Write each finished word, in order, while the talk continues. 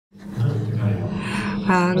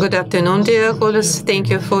Good afternoon, dear colleagues. Thank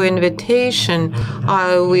you for invitation.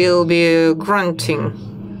 I will be granting.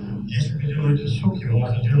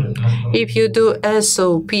 If you do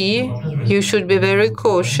SOP, you should be very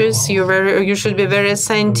cautious. You should be very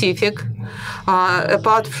scientific.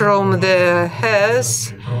 Apart from the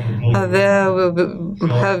hairs, there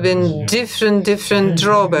have been different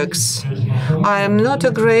drawbacks. I am not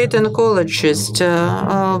a great oncologist,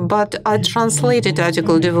 but I translated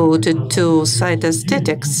article devoted to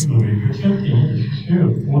cytostatics.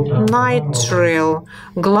 Nitrile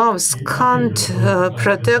gloves can't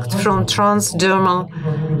protect from transdermal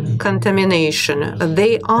contamination.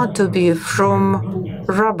 They are to be from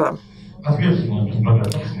rubber.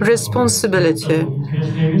 Responsibility.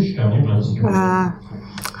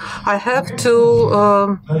 I have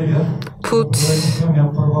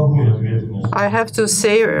to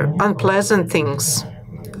say unpleasant things.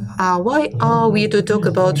 Why are we to talk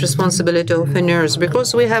about responsibility of a nurse?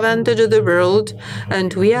 Because we have entered the world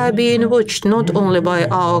and we are being watched not only by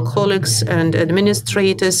our colleagues and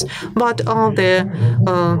administrators, but other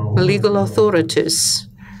legal authorities.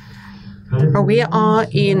 We are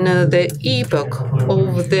in the epoch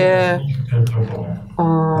of the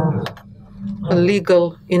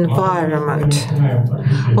legal environment.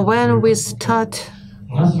 When we start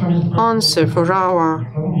answer for our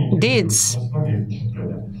deeds,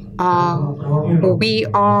 we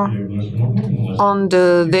are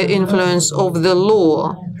under the influence of the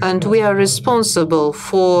law, and we are responsible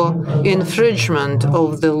for infringement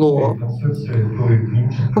of the law.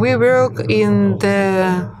 We work in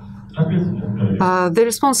the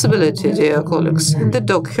responsibility, dear colleagues, in the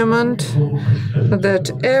document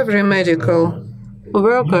that every medical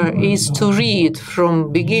worker is to read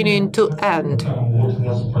from beginning to end.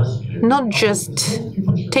 Not just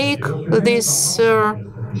take this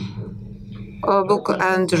book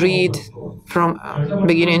and read from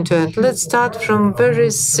beginning to end. Let's start from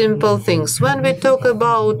very simple things. When we talk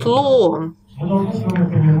about law,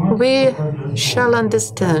 we shall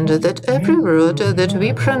understand that every word that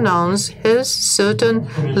we pronounce has certain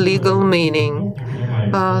legal meaning.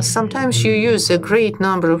 Sometimes you use a great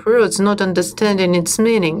number of words not understanding its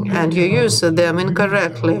meaning, and you use them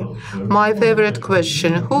incorrectly. My favorite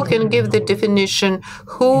question: who can give the definition?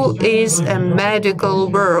 Who is a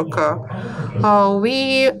medical worker?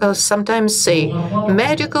 We sometimes say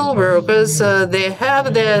medical workers, they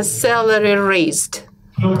have their salary raised.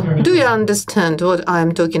 Do you understand what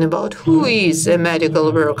I'm talking about? Who is a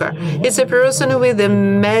medical worker? It's a person with a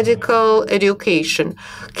medical education.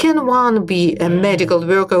 Can one be a medical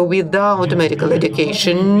worker without medical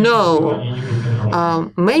education? No.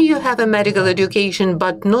 May you have a medical education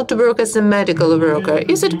but not work as a medical worker?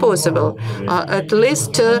 Is it possible? At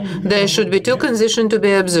least there should be two conditions to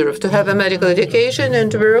be observed: to have a medical education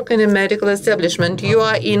and to work in a medical establishment. You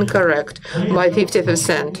are incorrect by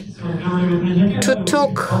 50%. To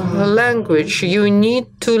talk language, you need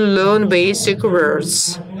to learn basic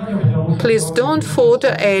words. Please don't photo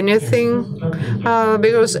anything,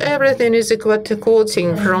 because everything is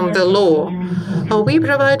quoting from the law. We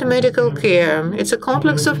provide medical care. It's a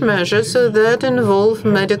complex of measures that involve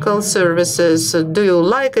medical services. Do you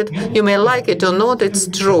like it? You may like it or not, it's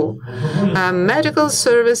true. Medical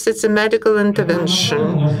service, it's a medical intervention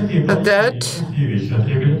that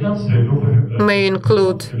may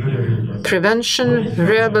include prevention,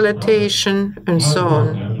 rehabilitation, and so on.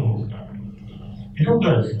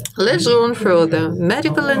 Let's go on further.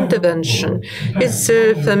 Medical intervention is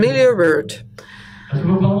a familiar word.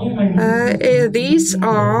 These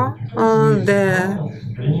are the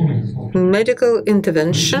medical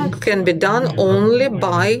intervention can be done only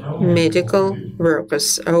by medical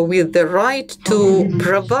workers with the right to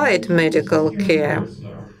provide medical care.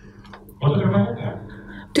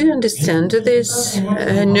 Do you understand this?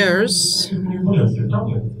 A nurse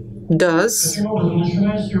does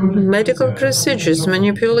medical procedures,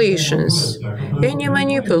 manipulations. Any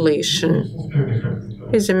manipulation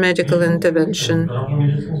is a medical intervention.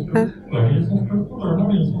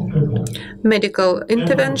 Medical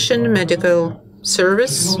intervention, medical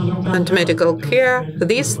service, and medical care,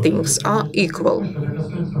 these things are equal.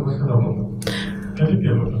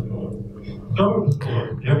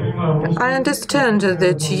 I understand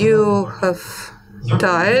that you have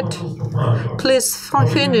tired. Please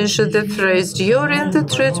finish the phrase. During the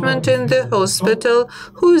treatment in the hospital,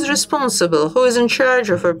 who is responsible? Who is in charge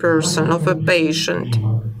of a person, of a patient?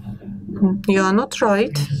 You are not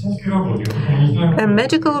right. A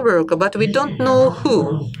medical worker, but we don't know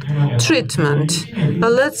who. Treatment.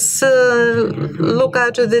 Let's look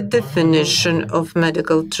at the definition of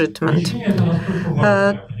medical treatment.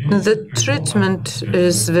 The treatment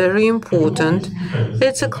is very important.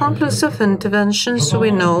 It's a complex of interventions,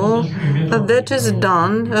 we know, that is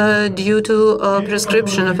done due to a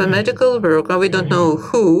prescription of a medical worker. We don't know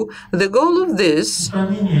who. The goal of this,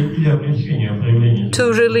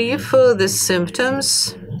 to relieve the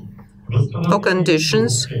symptoms or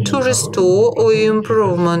conditions, to restore or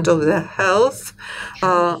improvement of the health,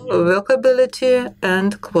 workability,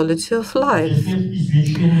 and quality of life.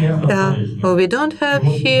 We don't have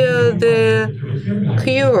here the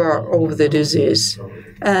cure of the disease.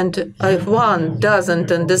 And if one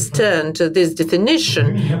doesn't understand this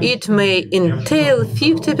definition, it may entail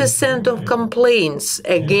 50% of complaints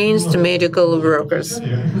against medical workers.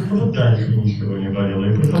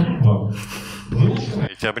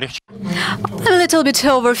 I'm a little bit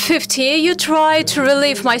over 50. You try to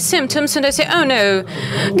relieve my symptoms, and I say, oh no,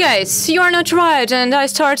 guys, you are not right, and I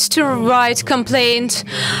start to write complaint.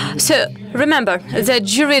 So remember that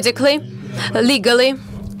juridically, legally,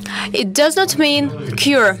 it does not mean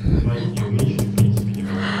cure.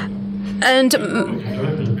 And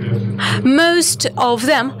most of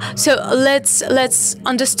them, so let's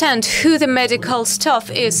understand who the medical staff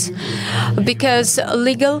is, because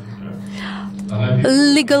legal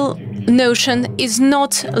notion is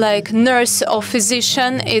not like nurse or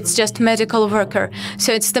physician, it's just medical worker.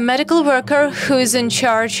 So it's the medical worker who is in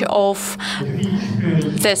charge of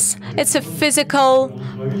this. It's a physical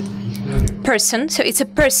person, so it's a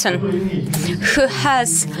person who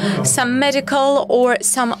has some medical or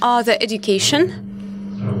some other education.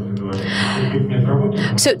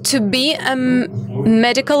 So to be a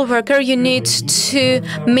medical worker, you need to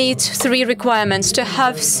meet 3 requirements: to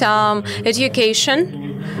have some education.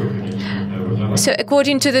 So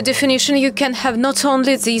according to the definition, you can have not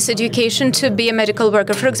only this education to be a medical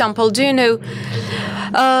worker. For example, do you know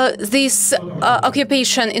this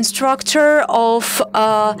occupation, instructor of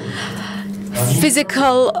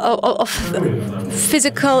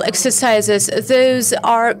physical exercises? Those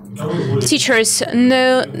are teachers,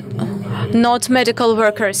 no, not medical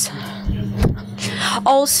workers.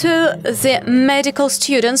 Also, the medical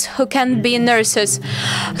students who can be nurses,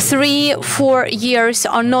 3-4 years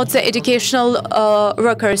are not the educational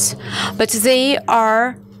workers, but they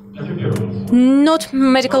are not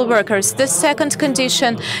medical workers. The second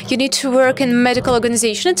condition, you need to work in medical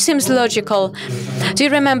organization. It seems logical. Do you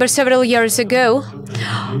remember several years ago,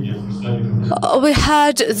 we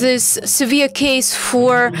had this severe case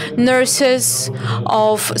for nurses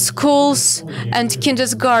of schools and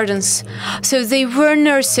kindergartens. So they were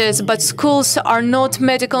nurses, but schools are not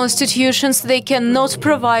medical institutions. They cannot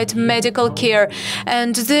provide medical care.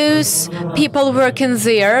 And those people working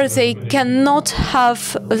there, they cannot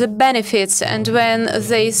have the benefits. And when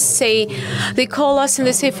they say, they call us and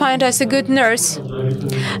they say, find us a good nurse.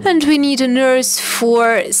 And we need a nurse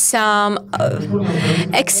for some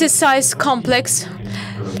exercise complex.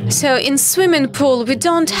 So in swimming pool, we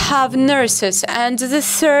don't have nurses. And the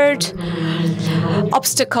third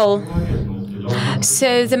obstacle,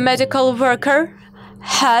 so the medical worker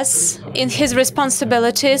has in his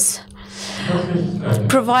responsibilities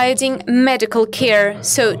providing medical care.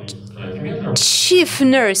 So chief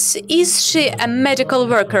nurse, is she a medical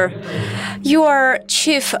worker? You are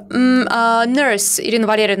chief nurse, Irina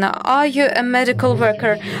Valerievna. Are you a medical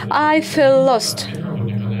worker? I feel lost.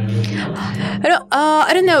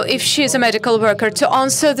 I don't know if she's a medical worker. To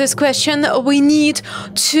answer this question, we need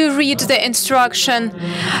to read the instruction.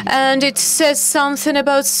 And it says something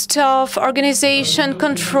about staff, organization,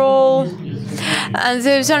 control. And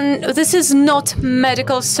this is not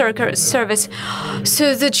medical service.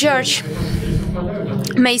 So the judge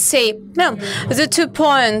may say, no, the 2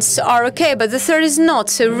 points are okay, but the third is not.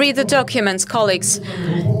 So read the documents, colleagues.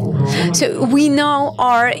 So we now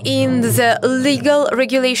are in the legal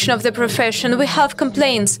regulation of the profession. We have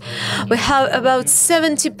complaints. We have about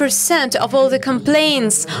 70% of all the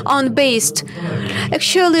complaints unbased.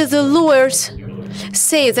 Actually, the lawyers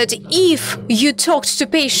say that if you talked to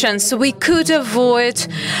patients, we could avoid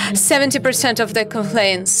 70% of the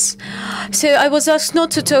complaints. So I was asked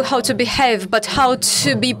not to talk how to behave, but how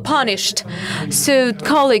to be punished. So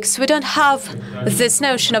colleagues, we don't have this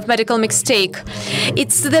notion of medical mistake.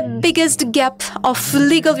 It's the biggest gap of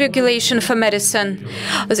legal regulation for medicine.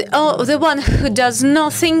 The one who does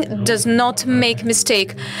nothing does not make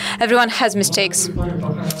mistake. Everyone has mistakes.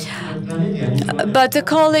 But the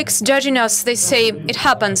colleagues judging us, they say, it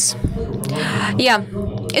happens. Yeah,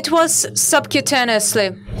 it was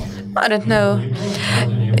subcutaneously. I don't know.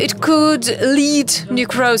 It could lead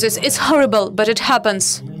necrosis. It's horrible, but it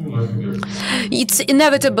happens. It's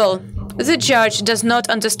inevitable. The judge does not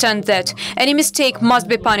understand that. Any mistake must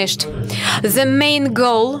be punished. The main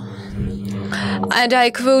goal, and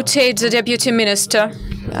I quoted the deputy minister,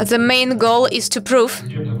 the main goal is to prove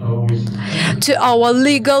to our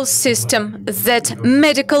legal system that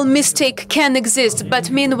medical mistake can exist, but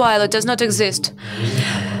meanwhile it does not exist.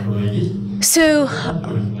 So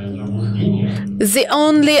the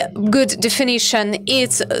only good definition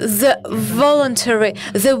is the voluntary,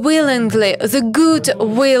 the willingly, the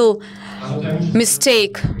goodwill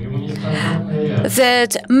mistake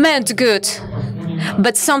that meant good,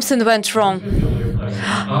 but something went wrong.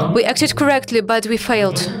 We acted correctly, but we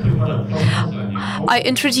failed. I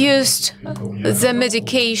introduced the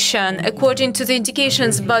medication according to the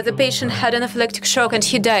indications, but the patient had anaphylactic shock and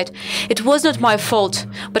he died. It was not my fault,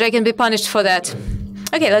 but I can be punished for that.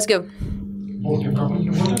 Okay, let's go.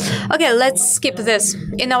 Okay, let's skip this.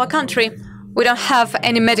 In our country, we don't have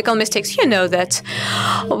any medical mistakes. You know that.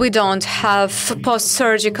 We don't have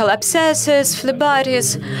post-surgical abscesses,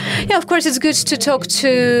 phlebitis. Yeah, of course, it's good to talk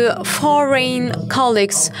to foreign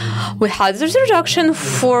colleagues. We had the reduction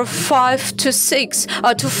for 5 to 6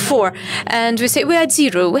 to 4, and we say we had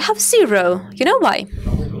 0. We have 0. You know why?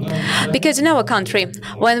 Because in our country,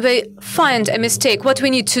 when we find a mistake, what we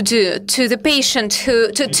need to do to the patient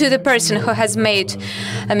to the person who has made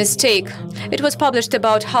a mistake. It was published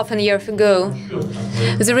about half a year ago.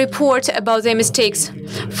 The report about the mistakes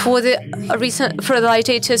for the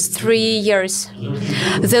latest 3 years.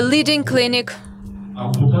 The leading clinic,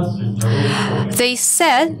 they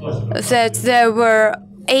said that there were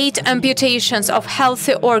 8 amputations of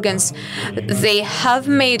healthy organs. They have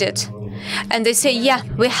made it. And they say, yeah,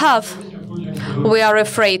 we have. We are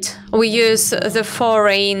afraid. We use the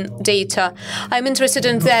foreign data. I'm interested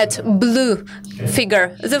in that blue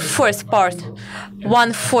figure, the 4th part,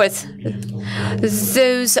 1/4.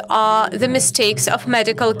 Those are the mistakes of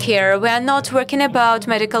medical care. We are not working about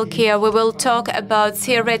medical care. We will talk about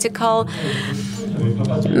theoretical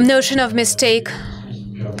notion of mistake.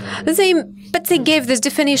 But they gave this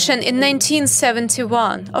definition in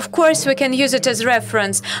 1971. Of course, we can use it as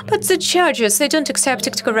reference, but the judges, they don't accept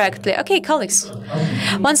it correctly. Okay, colleagues,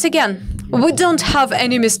 once again, we don't have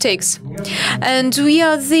any mistakes. And we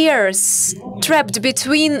are there, trapped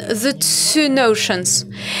between the two notions.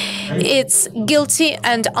 It's guilty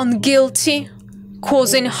and unguilty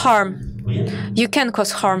causing harm. You can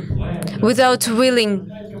cause harm without willing.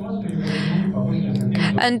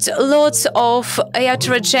 And lots of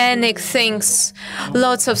iatrogenic things,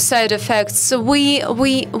 lots of side effects. We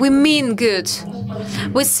mean good.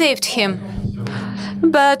 We saved him,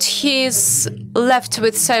 but he's left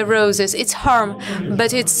with cirrhosis. It's harm,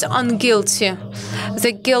 but it's unguilty.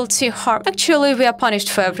 The guilty harm. Actually, we are punished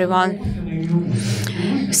for everyone.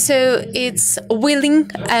 So it's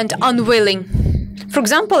willing and unwilling. For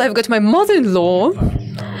example, I've got my mother-in-law,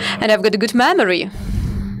 and I've got a good memory.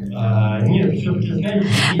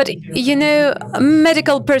 But, you know,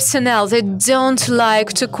 medical personnel, they don't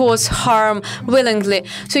like to cause harm willingly.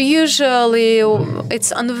 So usually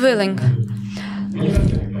it's unwilling.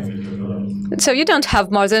 So you don't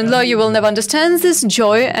have mother-in-law, you will never understand this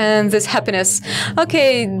joy and this happiness.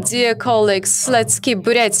 Okay, dear colleagues, let's keep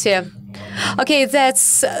Buryatia. Okay,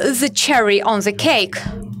 that's the cherry on the cake.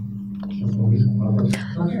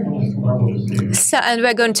 So, and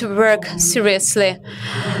we're going to work seriously.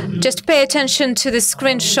 Just pay attention to the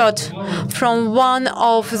screenshot from one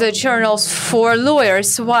of the journals for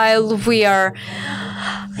lawyers while we are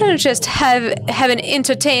just having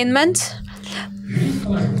entertainment.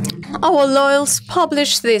 Our lawyers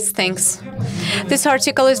publish these things. This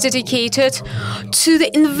article is dedicated to the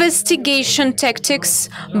investigation tactics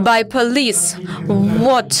by police.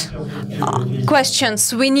 What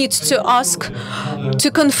questions we need to ask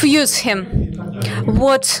to confuse him?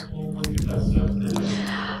 What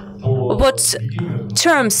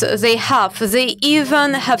terms they have. They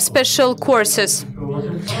even have special courses.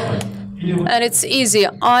 And it's easy.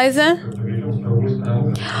 Either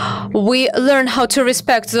we learn how to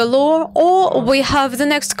respect the law, or we have the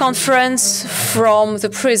next conference from the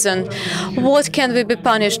prison. What can we be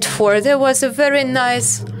punished for? There was a very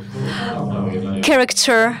nice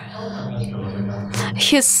character.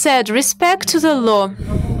 He said, respect to the law.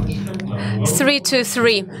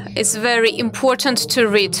 323 is very important to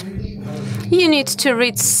read. You need to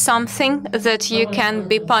read something that you can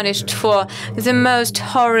be punished for. The most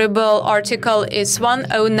horrible article is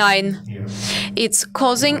 109. It's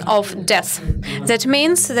causing of death. That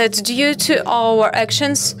means that due to our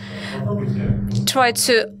actions, try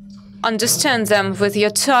to understand them with your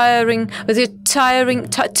tired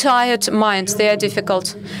mind. They are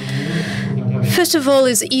difficult. First of all,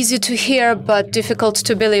 it's easy to hear but difficult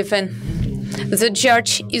to believe in. The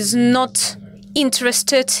judge is not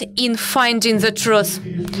interested in finding the truth.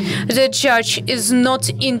 The judge is not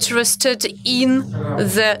interested in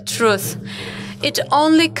the truth. It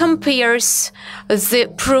only compares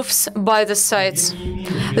the proofs by the sides.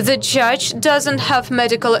 The judge doesn't have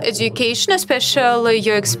medical education, especially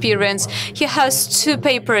your experience. He has two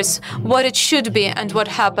papers, what it should be and what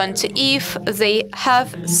happened. If they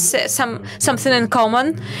have something in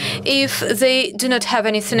common, if they do not have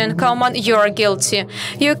anything in common, you are guilty.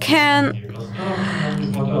 You can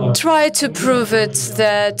try to prove it,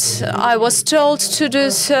 that I was told to do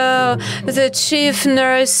so, the chief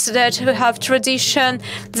nurse, that we have tradition.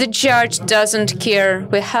 The judge doesn't care.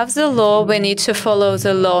 We have the law, we need to follow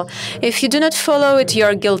the law. If you do not follow it,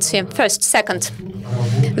 you're guilty. First. Second,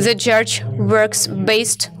 the judge works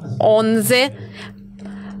based on the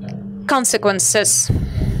consequences.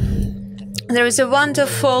 There is a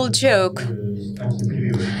wonderful joke.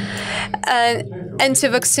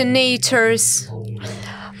 Anti-vaccinators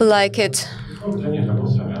like it.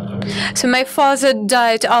 So my father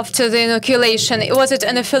died after the inoculation. Was it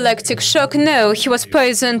anaphylactic shock? No, he was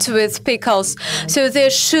poisoned with pickles. So there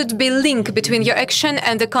should be link between your action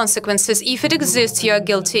and the consequences. If it exists, you are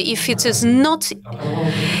guilty. If it is not,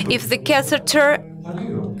 if the catheter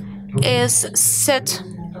is set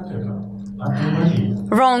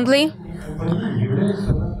wrongly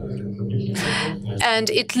and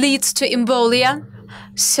it leads to embolia,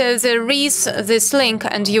 so there is this link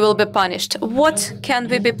and you will be punished. What can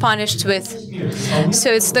we be punished with?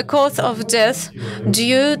 So it's the cause of death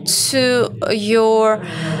due to your,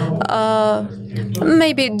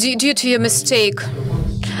 maybe due to your mistake.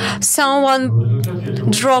 Someone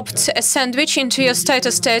dropped a sandwich into your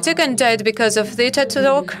cytostatic and died because of the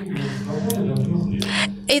talk.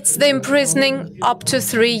 It's the imprisoning up to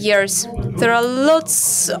 3 years. There are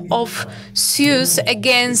lots of suits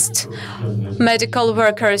against medical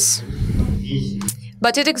workers,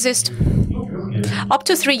 but it exists. Up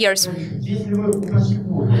to 3 years.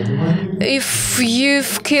 If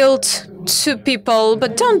you've killed 2 people,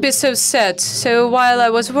 but don't be so sad. So while I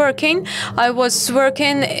was working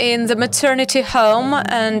in the maternity home,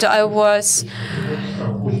 and I was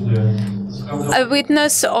a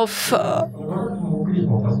witness of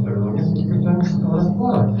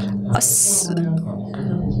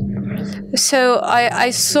so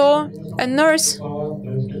I saw a nurse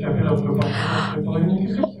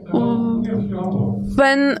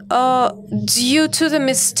when, due to the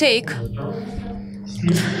mistake,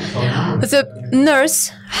 the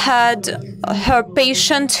nurse had her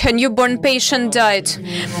newborn patient died.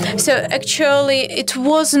 So actually it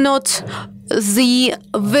was not the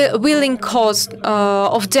willing cause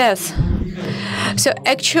of death. So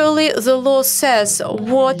actually the law says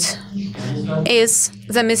what is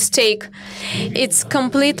the mistake. It's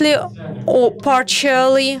completely or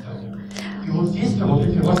partially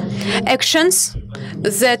actions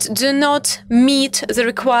that do not meet the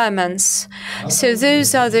requirements. So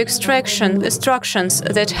those are the instructions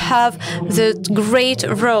that have the great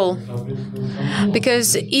role.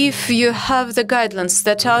 Because if you have the guidelines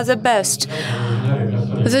that are the best,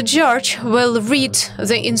 the judge will read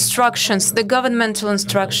the instructions, the governmental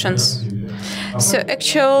instructions. So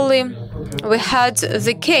actually, we had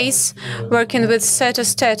the case working with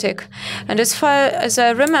cytostatic, and as far as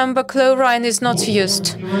I remember, chlorine is not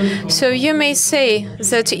used. So you may say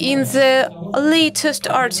that in the latest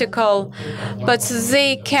article, but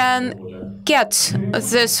they can get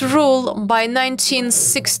this rule by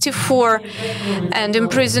 1964 and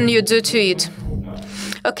imprison you due to it.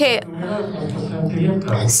 Okay,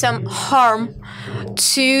 some harm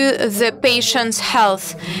to the patient's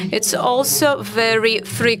health. It's also very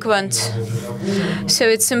frequent. So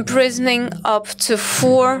it's imprisoning up to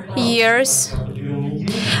 4 years,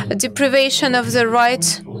 deprivation of the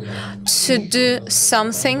right to do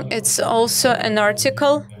something. It's also an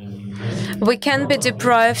article. We can be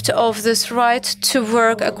deprived of this right to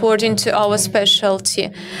work according to our specialty.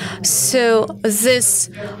 So this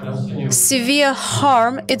severe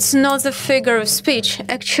harm, it's not the figure of speech.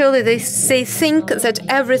 Actually, they think that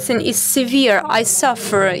everything is severe. I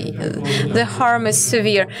suffer. The harm is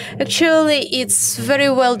severe. Actually, it's very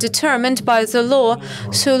well determined by the law.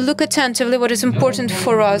 So look attentively what is important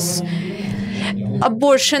for us.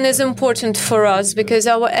 Abortion is important for us because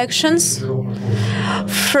our actions,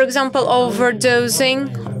 for example,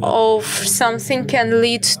 overdosing of something can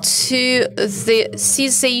lead to the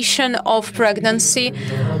cessation of pregnancy.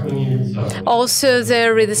 Also,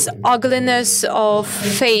 there is ugliness of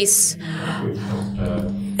face.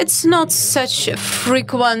 it's not such a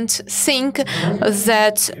frequent thing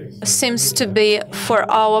that seems to be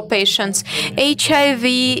for our patients. HIV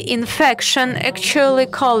infection, actually,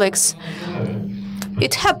 colleagues,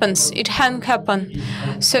 it happens, it can happen.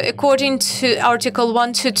 So according to Article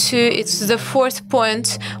 122, it's the fourth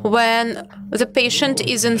point when the patient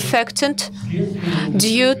is infected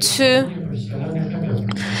due to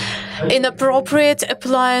inappropriate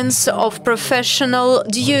appliance of professional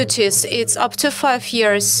duties. It's up to 5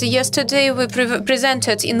 years. Yesterday we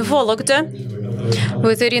presented in Vologda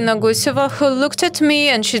with Irina Guseva, who looked at me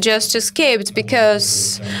and she just escaped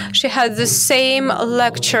because she had the same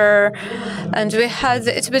lecture. And we had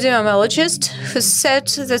the epidemiologist who said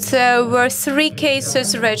that there were 3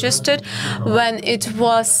 cases registered when it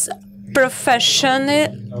was professionally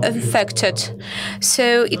infected.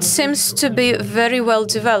 So it seems to be very well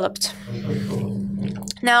developed.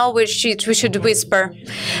 Now we should whisper.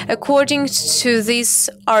 According to this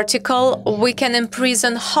article, we can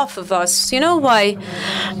imprison half of us. You know why?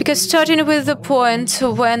 Because starting with the point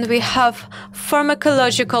when we have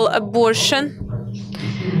pharmacological abortion,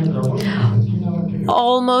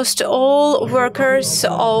 almost all workers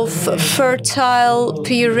of fertile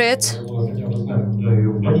period,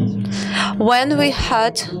 when we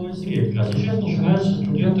had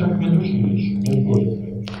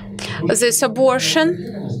this abortion,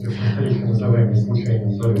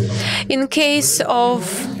 in case of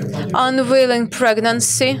unwilling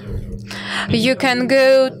pregnancy, you can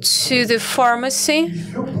go to the pharmacy,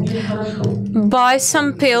 buy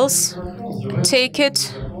some pills, take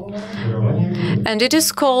it, and it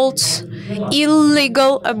is called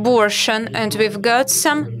illegal abortion. And we've got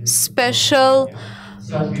some special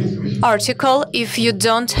article if you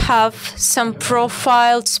don't have some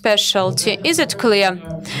profiled specialty. Is it clear?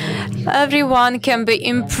 Everyone can be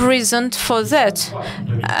imprisoned for that.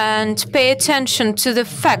 And pay attention to the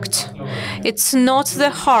fact. It's not the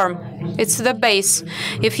harm, it's the base.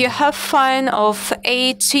 If you have fine of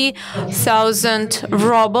 80,000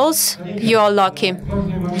 rubles, you are lucky.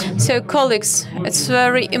 So, colleagues, it's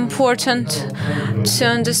very important to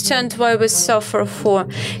understand why we suffer for.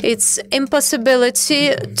 It's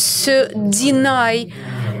impossibility to deny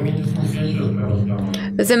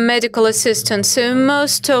the medical assistance. So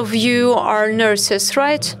most of you are nurses,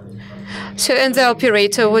 right? So, and the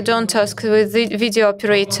operator, we don't ask with the video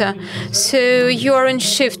operator. So you are in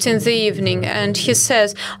shift in the evening, and he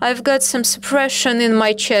says, I've got some suppression in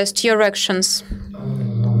my chest, your actions.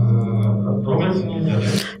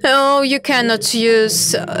 No, you cannot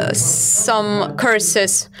use some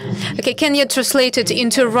curses. Okay, can you translate it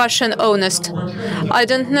into Russian honest? I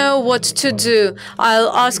don't know what to do. I'll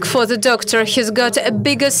ask for the doctor. He's got a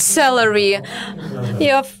bigger salary.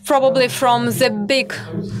 You're probably from the big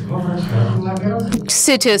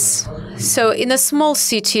cities. So in a small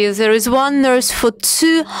city, there is one nurse for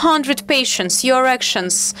 200 patients. Your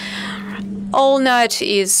actions. All night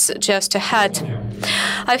is just ahead.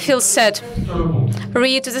 I feel sad.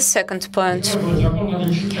 Read the second point.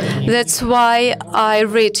 That's why I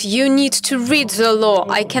read. You need to read the law.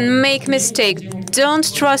 I can make mistakes.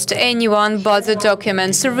 Don't trust anyone but the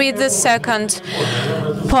documents. Read the second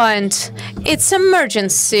point. It's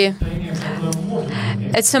emergency.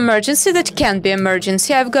 It's emergency that can be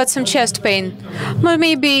emergency. I've got some chest pain. Well,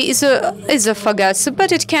 maybe esophagus,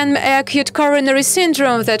 but it can be acute coronary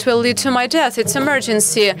syndrome that will lead to my death. It's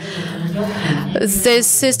emergency. The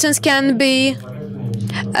assistance can be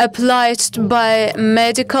applied by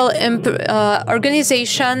medical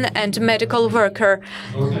organization and medical worker.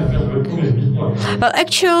 Well,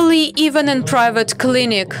 actually, even in private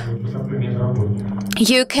clinic,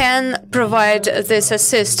 you can provide this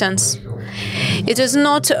assistance. It is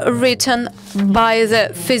not written by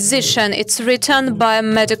the physician, it's written by a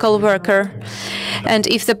medical worker. And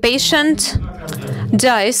if the patient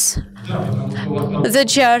dies, the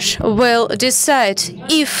judge will decide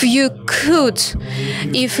if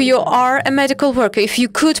you are a medical worker, if you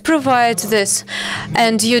could provide this,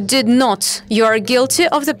 and you did not, you are guilty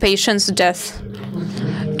of the patient's death.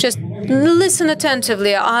 Just listen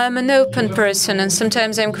attentively. I'm an open person and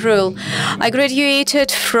sometimes I'm cruel. I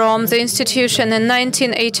graduated from the institution in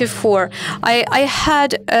 1984. I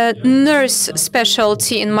had a nurse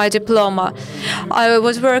specialty in my diploma. I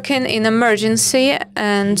was working in emergency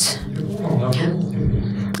and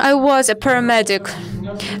I was a paramedic.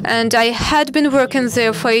 And I had been working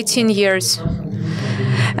there for 18 years.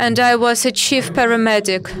 And I was a chief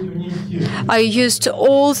paramedic. I used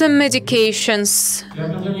all the medications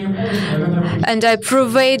and I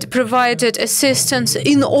provided assistance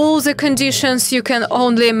in all the conditions you can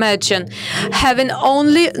only imagine. Having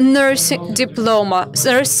only nursing diploma,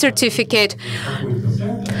 nurse certificate,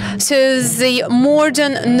 So the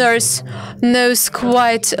modern nurse knows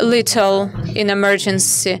quite little in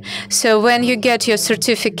emergency. So when you get your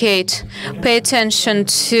certificate, pay attention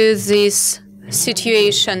to this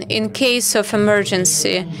situation in case of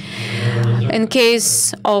emergency. In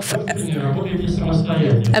case of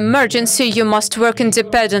emergency, you must work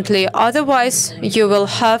independently. Otherwise, you will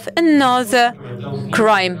have another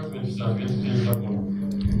crime.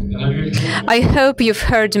 I hope you've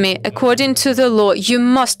heard me. According to the law, you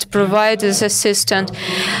must provide this assistance.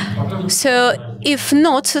 So, if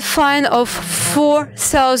not, a fine of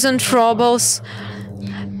 4,000 rubles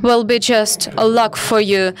will be just a luck for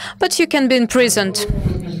you, but you can be imprisoned.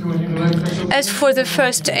 As for the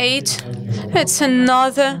first aid, it's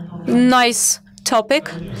another nice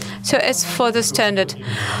topic. So as for the standard,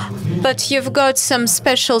 but you've got some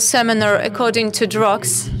special seminar according to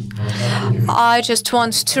drugs. I just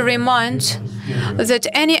want to remind that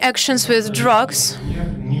any actions with drugs,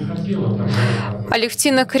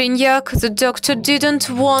 Alevtina Koreniak, the doctor, didn't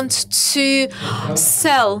want to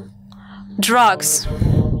sell drugs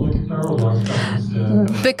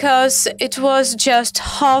because it was just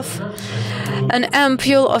half an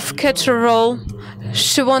ampule of Keterol.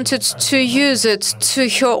 She wanted to use it to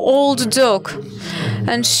her old dog,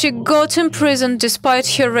 and she got imprisoned despite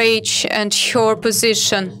her age and her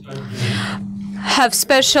position. Have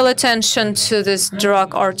special attention to this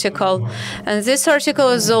drug article. And this article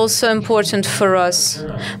is also important for us,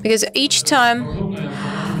 because each time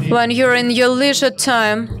when you're in your leisure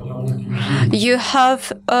time, you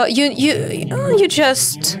have you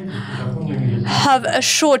just have a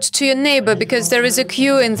short to your neighbor because there is a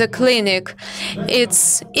queue in the clinic.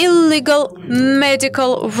 It's illegal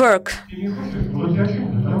medical work.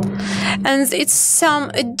 And it's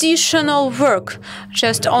some additional work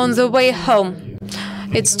just on the way home.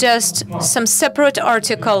 It's just some separate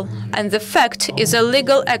article, and the fact is a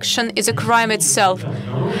legal action is a crime itself.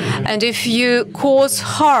 And if you cause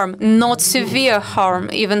harm, not severe harm,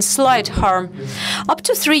 even slight harm, up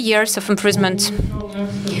to 3 years of imprisonment.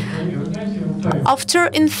 After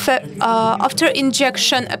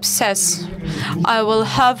injection abscess, I will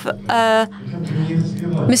have a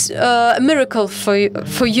miracle for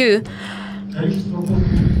you.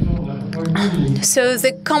 So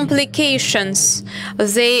the complications,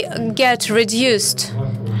 they get reduced.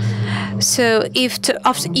 So if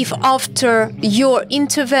after your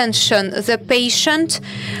intervention the patient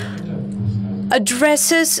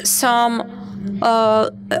addresses some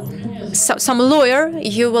lawyer,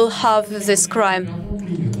 you will have this crime.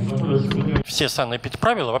 Все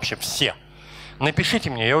санэпидправила, вообще все. Напишите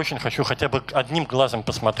мне, я очень хочу хотя бы одним глазом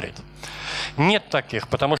посмотреть. Нет таких,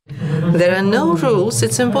 потому что... There are no rules.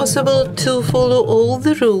 It's impossible to follow all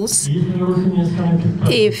the rules.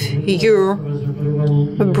 If you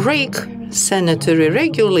break sanitary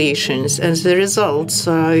regulations, as the results,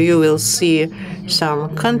 you will see some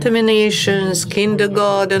contaminations,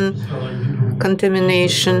 kindergarten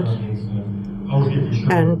contamination,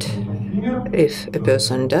 and if a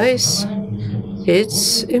person dies,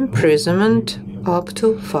 it's imprisonment up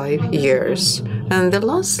to 5 years. And the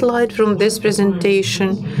last slide from this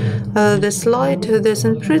presentation, the slide that's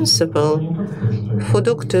in principle for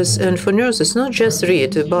doctors and for nurses, not just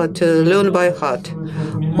read, but learn by heart.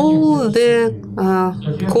 All the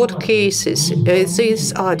court cases,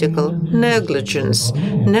 this article, negligence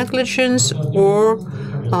of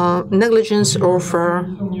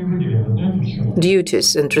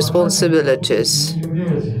duties and responsibilities.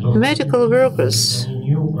 Medical workers,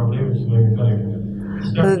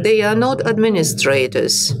 they are not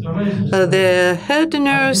administrators. The head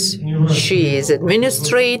nurse, she is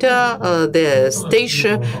administrator.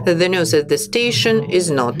 The nurse at the station is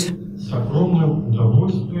not.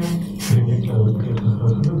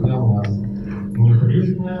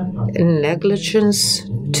 Negligence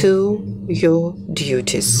to your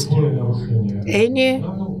duties. Any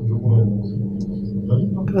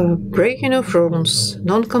breaking of rules,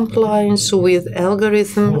 non-compliance with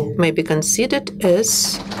algorithm may be considered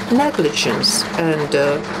as negligence, and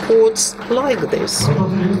courts like this.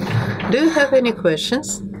 Do you have any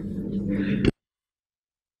questions?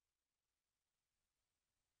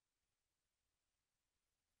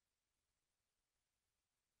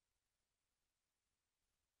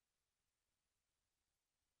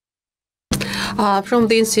 From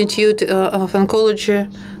the Institute of Oncology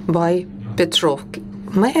by Petrov.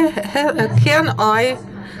 Can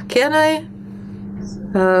I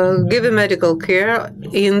give a medical care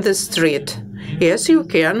in the street? Yes, you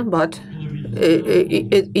can, but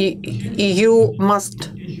you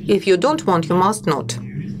must. If you don't want, you must not.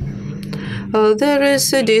 There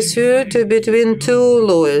is a dispute between two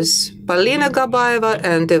lawyers, Polina Gabaeva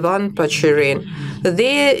and Ivan Pachirin.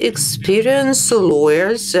 They are experienced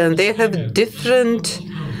lawyers and they have different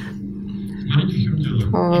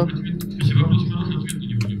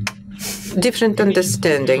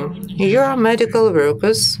understanding. You are medical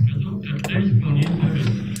workers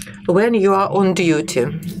when you are on duty.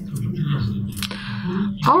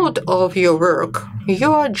 Out of your work,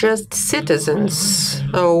 you are just citizens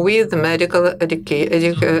with medical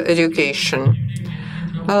education.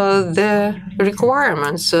 The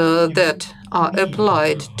requirements that are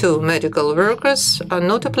applied to medical workers are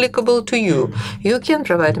not applicable to you. You can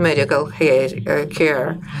provide medical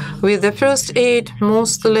care. With the first aid,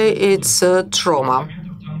 mostly it's trauma.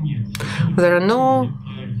 There are no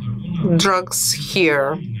drugs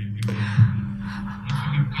here.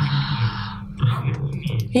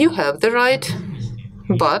 You have the right,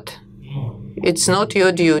 but it's not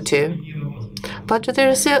your duty. But there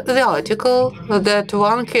is the article that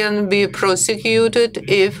one can be prosecuted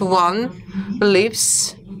if one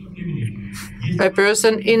leaves a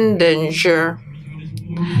person in danger.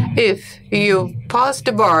 If you passed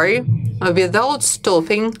by without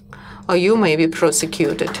stopping, you may be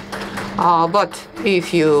prosecuted. But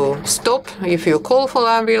if you stop, if you call for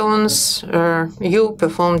ambulance, you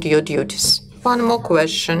performed your duties. One more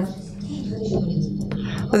question.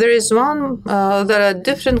 There are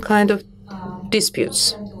different kind of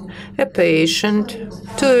disputes. A patient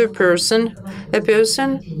to a person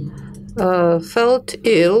felt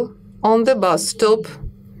ill on the bus stop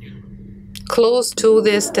close to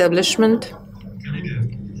the establishment.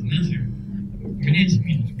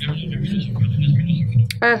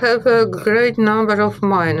 I have a great number of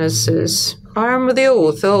minuses. I am the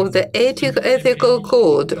author of the ethical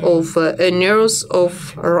code of a nurse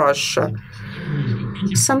of Russia.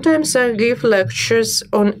 Sometimes I give lectures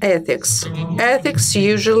on ethics. Ethics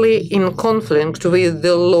usually in conflict with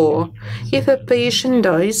the law. If a patient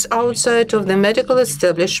dies outside of the medical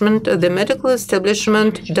establishment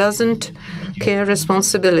doesn't carry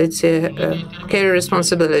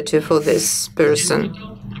responsibility for this person.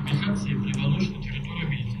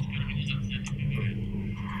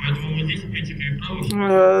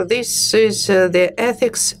 This is the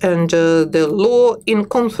ethics and the law in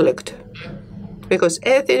conflict. Because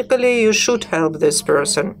ethically you should help this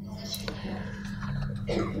person.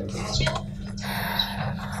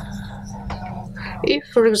 If,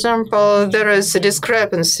 for example, there is a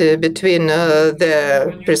discrepancy between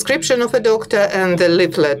the prescription of a doctor and the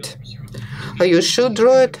leaflet, you should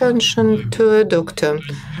draw attention to a doctor.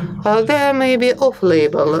 There may be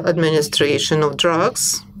off-label administration of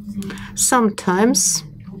drugs. Sometimes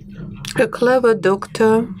a clever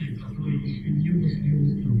doctor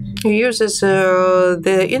uses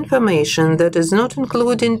the information that is not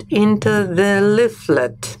included into the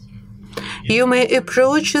leaflet. You may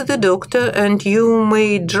approach the doctor and you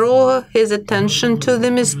may draw his attention to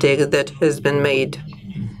the mistake that has been made.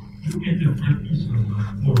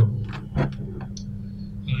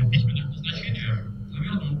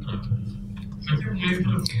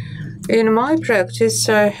 In my practice,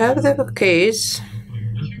 I have the case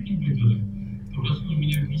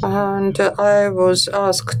and I was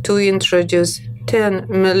asked to introduce 10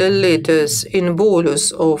 milliliters in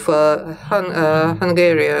bolus of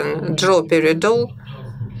Hungarian droperidol.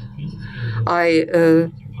 I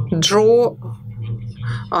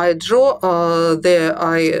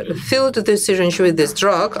filled the syringe with this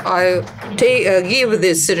drug. I give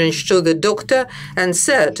this syringe to the doctor and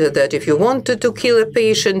said that if you wanted to kill a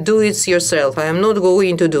patient, do it yourself. I am not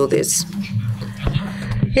going to do this.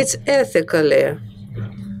 It's ethically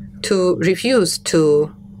to refuse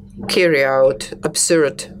to carry out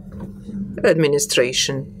absurd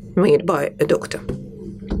administration made by a doctor.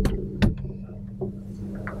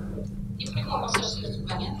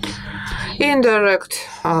 Indirect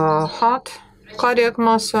heart cardiac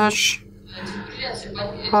massage.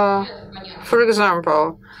 For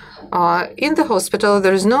example, in the hospital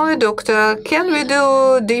there is no doctor. Can we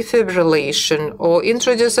do defibrillation or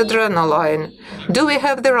introduce adrenaline? Do we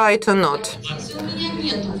have the right or not?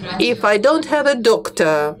 If I don't have a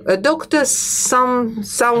doctor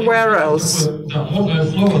somewhere else,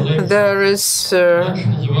 there is a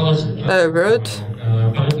word,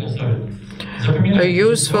 a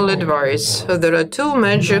useful advice. There are two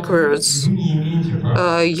magic words.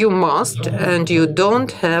 You must and you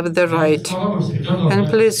don't have the right. And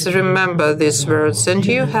please remember these words, and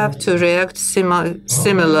you have to react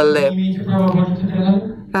similarly.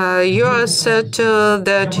 You are said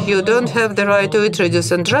that you don't have the right to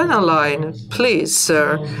introduce adrenaline. Please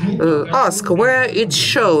ask where it's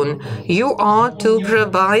shown. You are to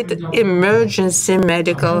provide emergency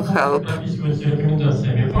medical help.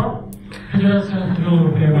 We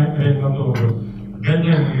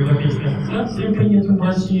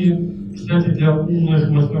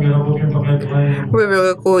were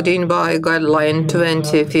recording by guideline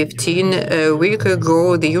 2015. A week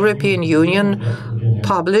ago, the European Union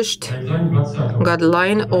published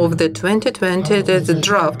guideline of the 2020, the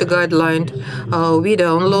draft guideline. We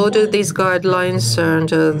downloaded these guidelines, and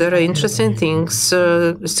there are interesting things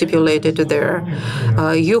stipulated there.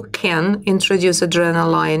 You can introduce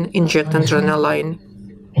adrenaline, inject adrenaline.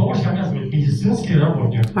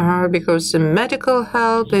 Because medical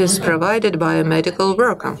help is provided by a medical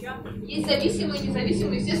worker.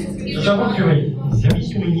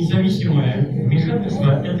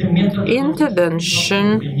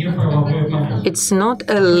 Intervention, it's not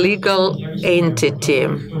a legal entity.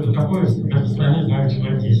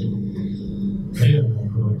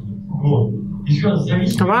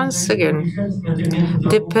 Once again,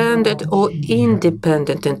 dependent or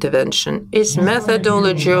independent intervention is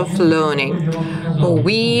methodology of learning.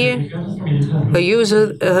 We use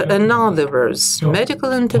another words: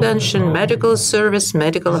 medical intervention, medical service,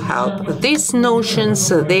 medical help. These notions,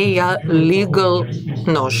 they are legal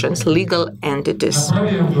notions, legal entities.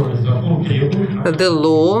 The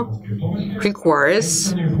law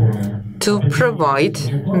requires to provide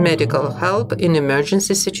medical help in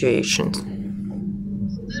emergency situations.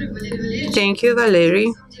 Thank you,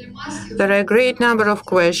 Valery. There are a great number of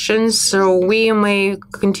questions, so we may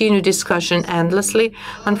continue discussion endlessly.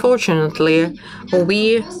 Unfortunately,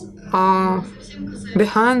 we are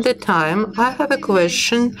behind the time. I have a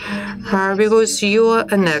question because you are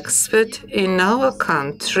an expert in our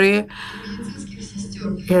country.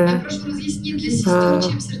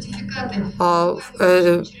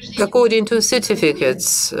 According to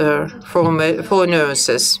certificates for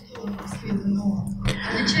nurses.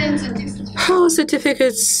 How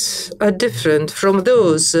certificates are different from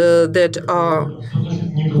those that are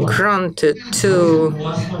granted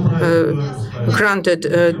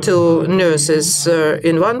to nurses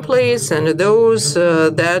in one place and those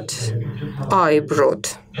that I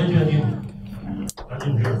brought?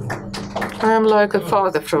 I am like a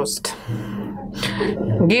father first.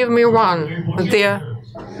 Give me one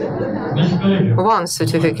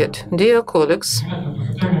certificate. Dear colleagues,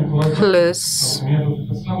 please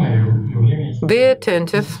be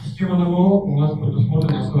attentive.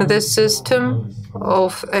 The system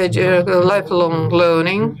of lifelong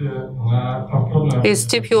learning is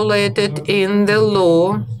stipulated in the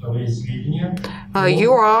law.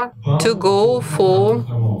 You are to go for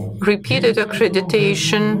repeated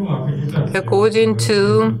accreditation according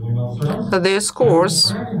to the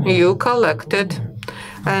scores you collected.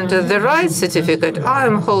 And the right certificate I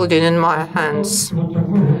am holding in my hands.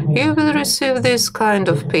 You will receive this kind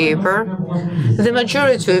of paper. The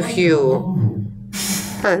majority of you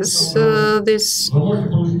has this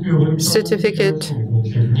certificate.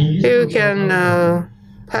 You can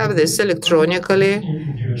have this electronically.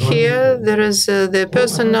 Here there is the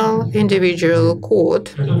personal individual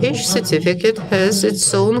code. Each certificate has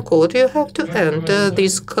its own code. You have to enter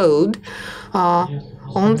this code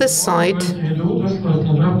on the site.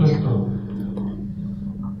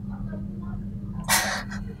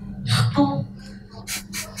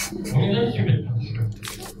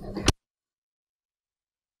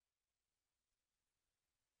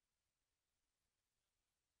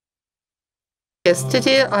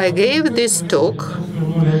 Yesterday I gave this talk.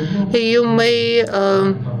 You may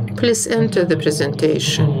please enter the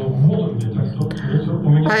presentation.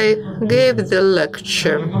 I gave the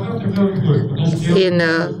lecture in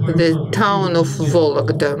the town of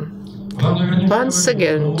Vologda. Once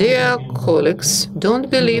again, dear colleagues, don't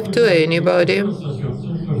believe to anybody.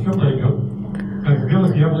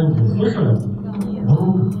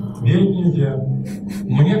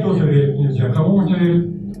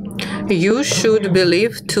 You should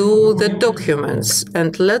believe to the documents,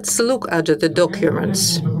 and let's look at the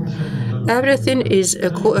documents. Everything is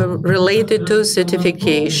related to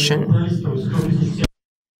certification.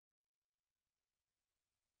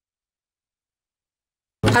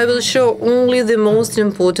 I will show only the most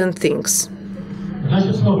important things.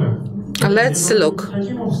 Let's look.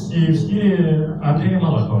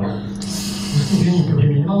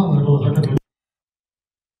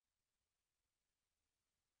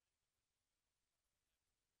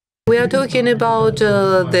 We are talking about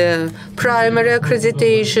the primary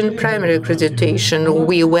accreditation. Primary accreditation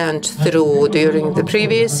we went through during the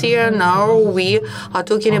previous year. Now we are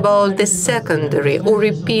talking about the secondary or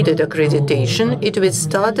repeated accreditation. It was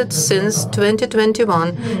started since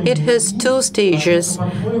 2021. It has two stages,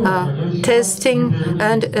 testing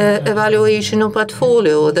and evaluation of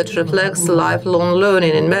portfolio that reflects lifelong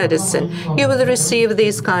learning in medicine. You will receive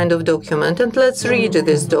this kind of document, and let's read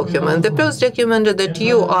this document. The first document that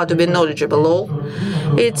you are to be knowledgeable of,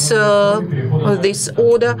 it's this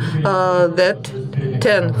order that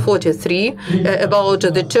 1043 about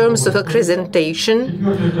the terms of accreditation.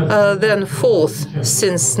 Then fourth,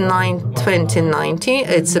 since 2019,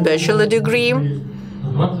 it's a bachelor degree.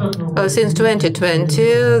 Since 2020,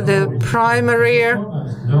 the primary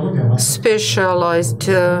specialized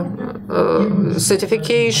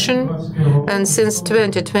certification, and since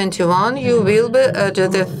 2021 you will be at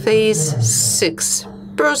the phase 6.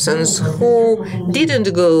 Persons who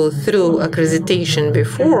didn't go through accreditation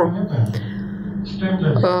before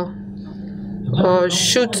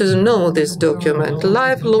should know this document.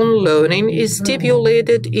 Lifelong learning is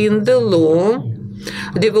stipulated in the law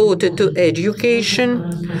devoted to education.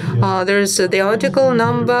 There's the article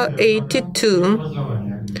number 82.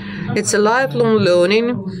 It's a lifelong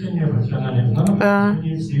learning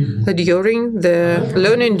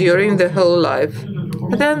during the whole life.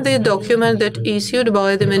 Then the document that issued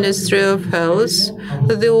by the Ministry of Health,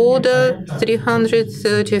 the Order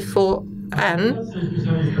 334N,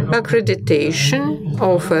 accreditation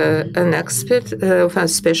of an expert, of a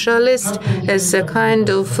specialist, as a kind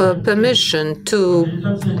of permission to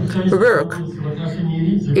work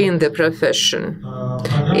in the profession.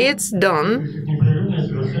 It's done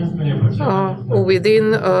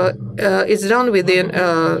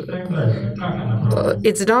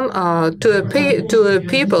to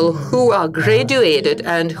people who are graduated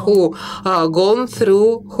and who went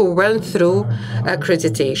through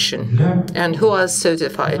accreditation and who are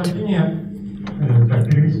certified.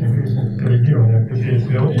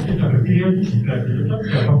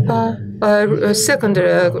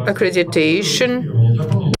 Secondary accreditation,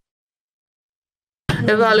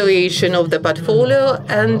 evaluation of the portfolio,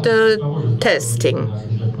 and testing.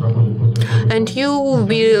 And you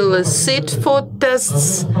will sit for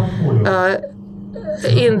tests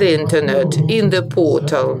in the internet, in the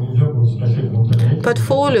portal.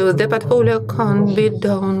 The portfolio can't be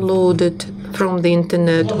downloaded from the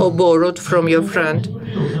internet or borrowed from your friend.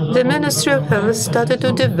 The Ministry of Health started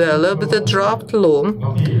to develop the draft law.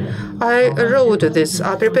 I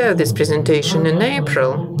prepared this presentation in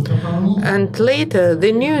April, and later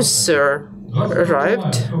the news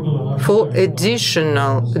arrived for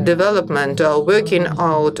additional development, working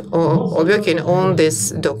on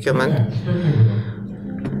this document.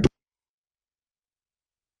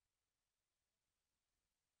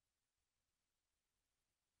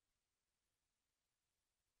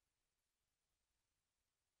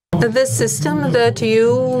 The system that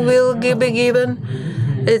you will be given,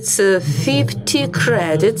 it's 50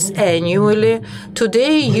 credits annually.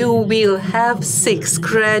 Today you will have 6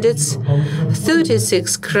 credits,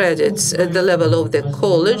 36 credits at the level of the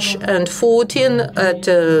college, and 14 at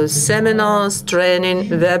seminars, training,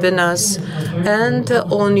 webinars, and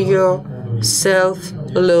on your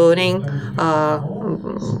self-learning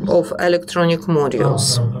of electronic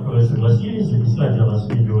modules.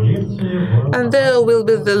 And there will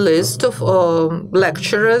be the list of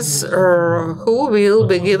lecturers who will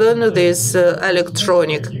be given this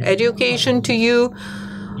electronic education to you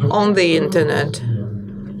on the internet.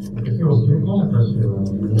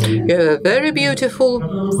 You have very beautiful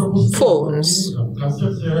phones.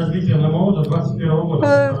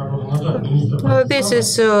 This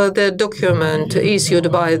is the document issued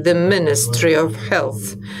by the Ministry of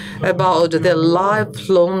Health about the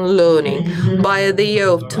lifelong learning. By the year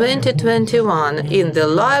of 2021, in the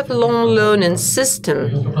lifelong learning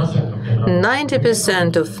system,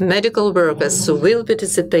 90% of medical workers will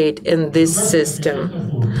participate in this system,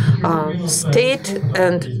 state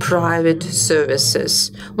and private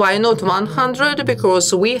services. Why not 100?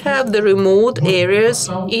 Because we have the remote areas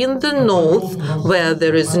in the north where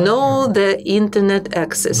there is no internet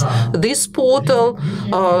access. This portal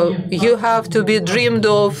you have to be dreamed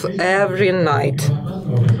of every night.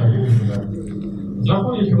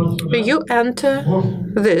 You enter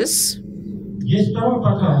this.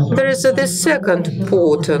 There is the second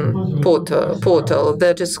portal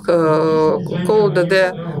that is called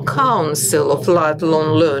the Council of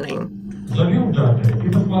Lifelong Learning.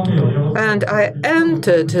 And I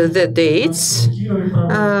entered the dates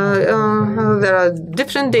There are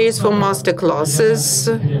different days for master classes.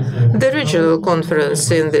 The regional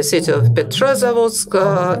conference in the city of Petrozavodsk,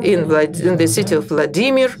 in the city of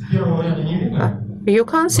Vladimir. You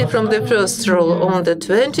can see from the first row on the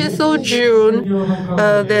 20th of June,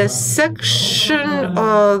 the section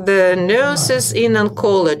of the nurses in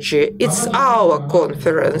oncology. It's our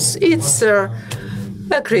conference. It's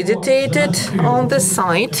accredited on the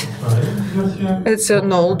site. It's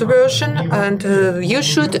an old version, and you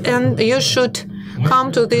should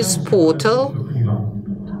come to this portal.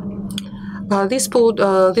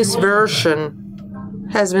 This version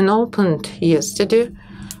has been opened yesterday.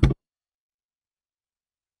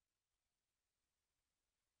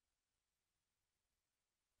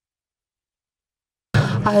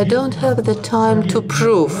 I don't have the time to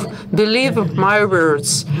prove. Believe my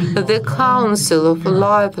words. The Council of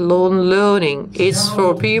Lifelong Learning is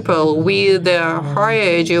for people with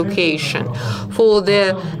higher education, for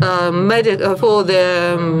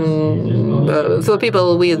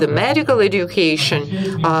people with the medical education,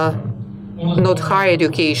 not higher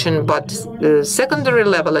education, but secondary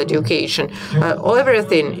level education.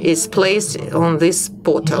 Everything is placed on this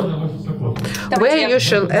portal, where you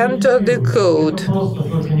shall enter the code.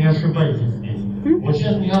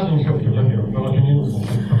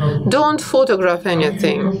 Don't photograph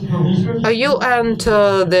anything. You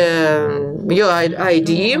enter your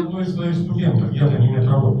ID.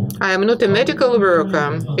 I am not a medical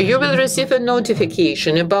worker. You will receive a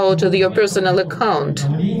notification about your personal account.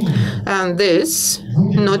 And this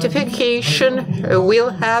notification will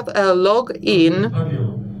have a login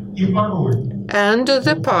and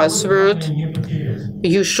the password.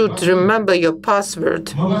 You should remember your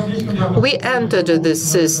password. We entered the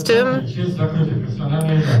system.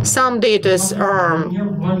 Some data are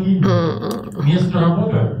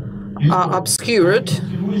obscured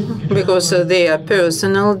because they are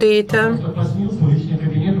personal data.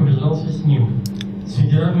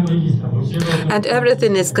 And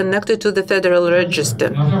everything is connected to the Federal Register.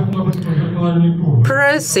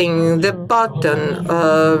 Pressing the button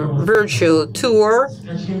Virtual Tour,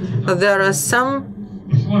 there are some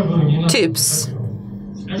tips.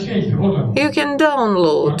 You can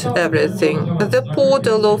download everything. The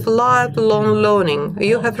portal of lifelong learning.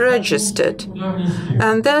 You have registered.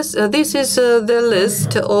 And this is the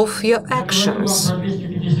list of your actions.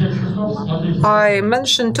 I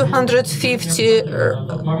mentioned 250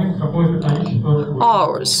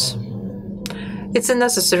 hours. It's a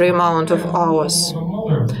necessary amount of hours.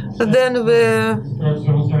 Then we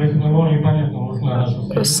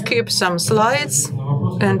skip some slides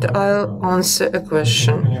and I'll answer a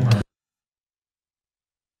question.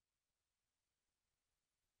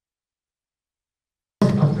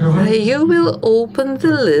 You will open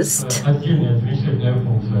the list.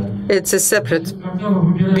 It's a separate,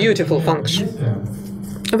 beautiful function.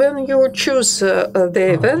 When you choose the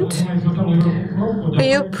event,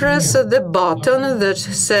 you press the button that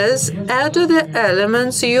says add the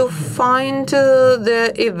elements. You find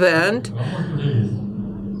the event.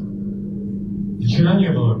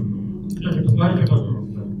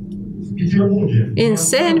 In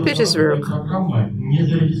St. Petersburg,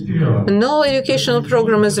 no educational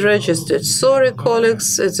program is registered. Sorry,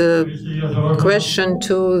 colleagues, it's a question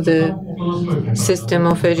to the system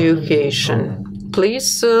of education.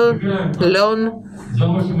 Please learn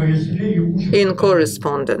in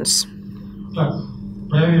correspondence.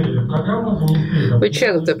 We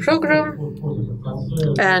check the program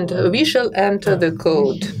and we shall enter the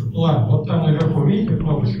code.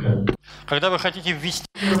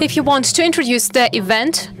 If you want to introduce the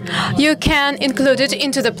event, you can include it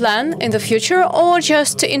into the plan in the future or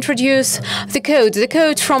just introduce the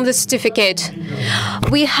code from the certificate.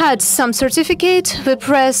 We had some certificate, we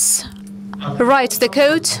press write the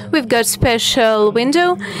code, we've got special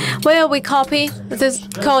window where we copy the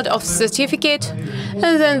code of certificate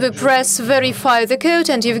and then we press verify the code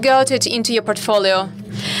and you've got it into your portfolio.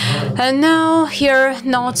 And now here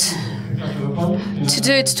not to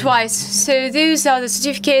do it twice. So those are the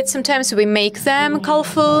certificates. Sometimes we make them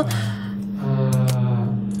colorful.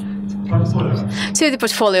 So the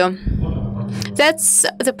portfolio. That's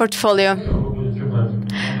the portfolio.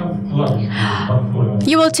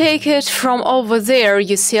 You will take it from over there.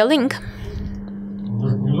 You see a link.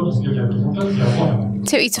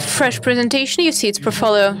 So it's a fresh presentation. You see its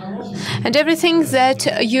portfolio. And everything that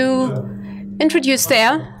you introduce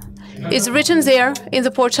there is written there in the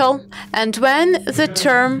portal. And when the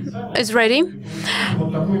term is ready,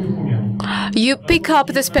 you pick up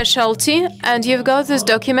the specialty and you've got this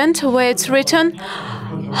document where it's written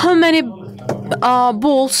how many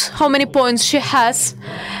balls, how many points she has,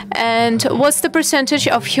 and what's the percentage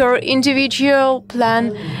of her individual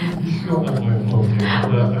plan.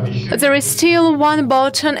 There is still one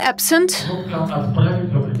button absent.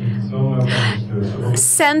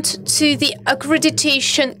 Sent to the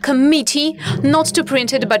accreditation committee, not to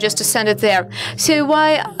print it, but just to send it there. So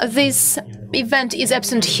why this event is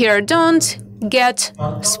absent here? Don't get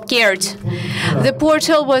scared. The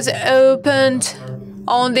portal was opened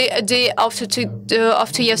on the day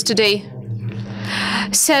after yesterday.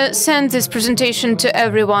 Send this presentation to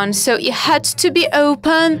everyone. So it had to be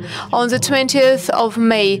open on the 20th of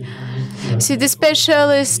May. See, the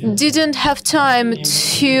specialists didn't have time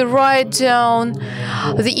to write down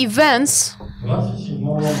the events,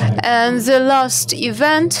 and the last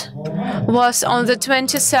event was on the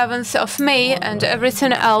 27th of May, and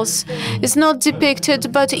everything else is not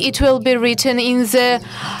depicted, but it will be written in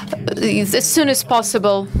as soon as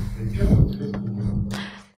possible.